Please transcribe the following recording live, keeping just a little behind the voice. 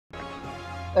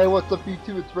Hey, what's up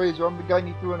YouTube? It's Razor. I'm guiding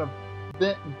you through an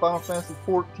event in Final Fantasy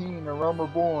XIV, A Realm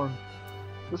Reborn.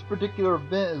 This particular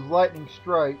event is Lightning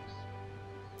Strikes.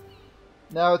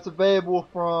 Now it's available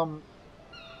from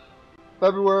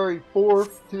February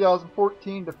 4th,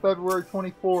 2014 to February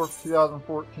 24th,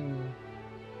 2014.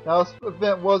 Now this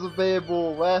event was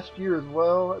available last year as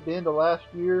well, at the end of last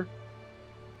year.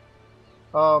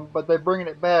 But they're bringing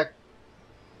it back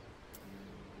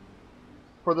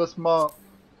for this month.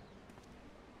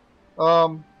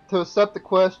 To accept the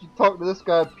quest, you talk to this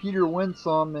guy, Peter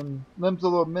Winsome, in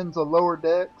Limsa Mensa Lower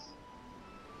Decks.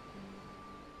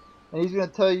 And he's going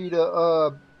to tell you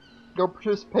to go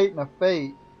participate in a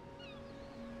fate.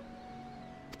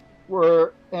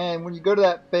 And when you go to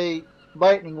that fate,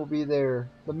 Lightning will be there,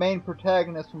 the main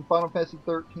protagonist from Final Fantasy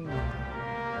XIII.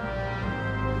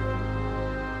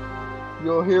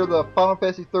 You'll hear the Final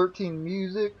Fantasy XIII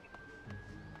music.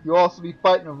 You'll also be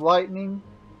fighting with Lightning.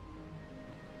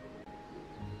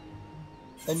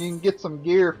 And you can get some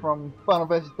gear from Final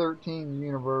Fantasy XIII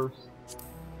universe.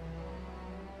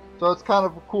 So it's kind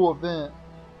of a cool event.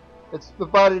 It's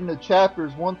divided into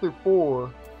chapters 1 through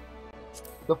 4.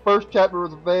 The first chapter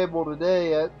was available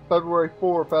today at February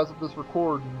 4th as of this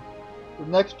recording. The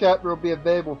next chapter will be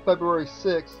available February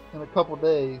 6th in a couple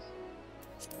days.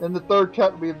 Then the third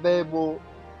chapter will be available.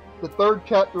 The third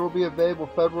chapter will be available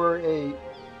February 8th,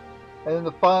 and then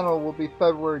the final will be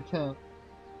February 10th.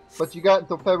 But you got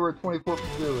until February 24th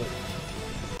to do it.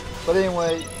 But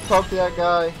anyway, talk to that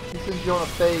guy. He sends you on a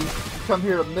fate. You come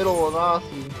here to Middle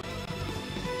Anasi.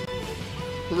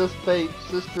 To this fate,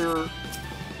 Sister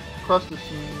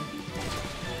Crustacine.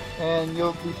 And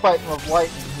you'll be fighting with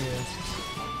Lightning here.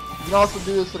 You can also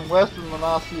do this in Western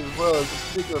Lanasi as well. There's a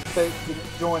particular fate to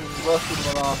join in Western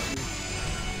Lanasi.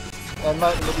 And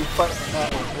Lightning will be fighting in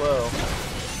that one as well.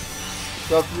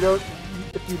 So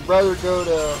if you'd rather go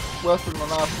to Western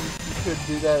Lanasi, you could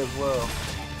do that as well.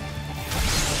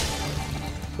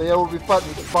 So yeah, we'll be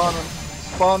fighting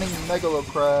spawning Megalo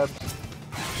crabs.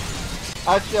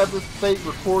 I actually have this fate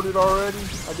recorded already.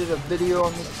 I did a video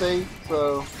on this fate,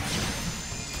 so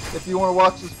if you want to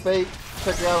watch this fate,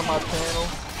 check it out on my channel.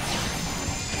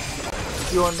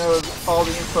 If you want to know all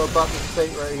the info about this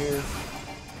fate right here.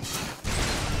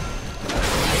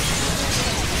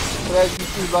 But as you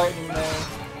see Lightning there,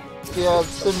 she has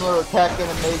similar attack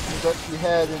animations that she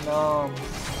had in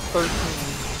 13.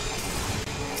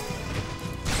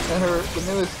 And the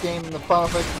newest game in the Final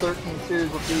Fantasy 13 series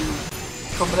will be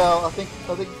coming out. I think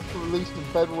it's released in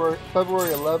February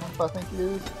 11th. I think it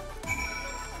is.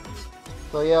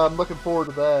 So yeah, I'm looking forward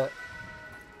to that.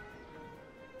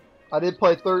 I did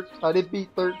beat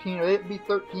 13. I didn't beat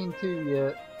 13-2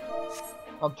 yet.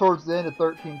 I'm towards the end of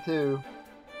 13-2.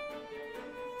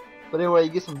 But anyway, you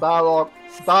get some dialogue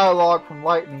from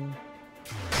Lightning.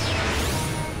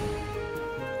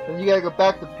 Then you gotta go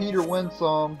back to Peter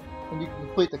Winsome, and you can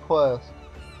complete the quest.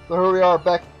 So here we are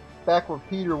back with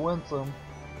Peter Winsome.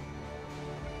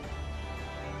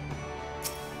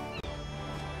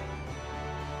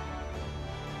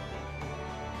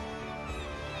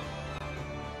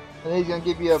 And he's gonna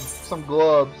give you some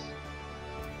gloves.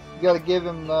 You gotta give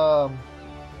him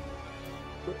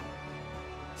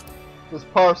this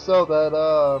parcel that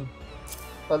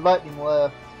Lightning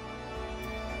left.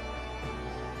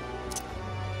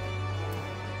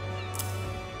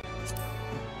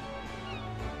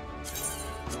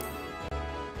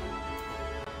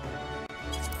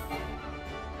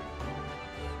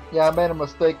 Yeah, I made a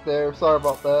mistake there. Sorry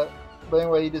about that. But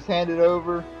anyway, you just hand it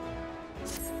over.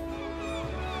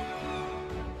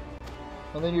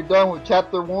 And then you're done with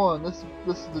chapter 1. This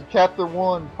is the chapter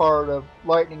 1 part of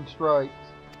Lightning Strikes.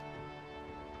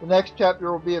 The next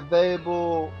chapter will be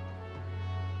available,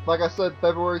 like I said,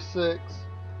 February 6th.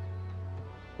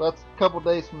 So that's a couple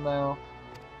days from now.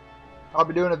 I'll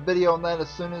be doing a video on that as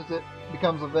soon as it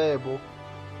becomes available.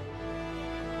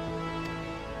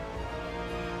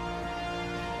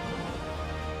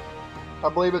 I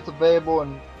believe it's available,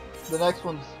 and the next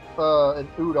one's in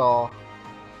Udall.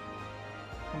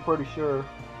 I'm pretty sure.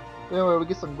 Anyway, we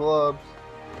get some gloves.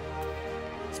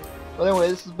 But anyway,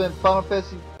 this has been Final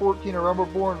Fantasy XIV, A Realm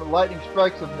Reborn, the Lightning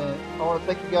Strikes event. I want to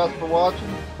thank you guys for watching.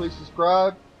 Please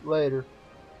subscribe. Later.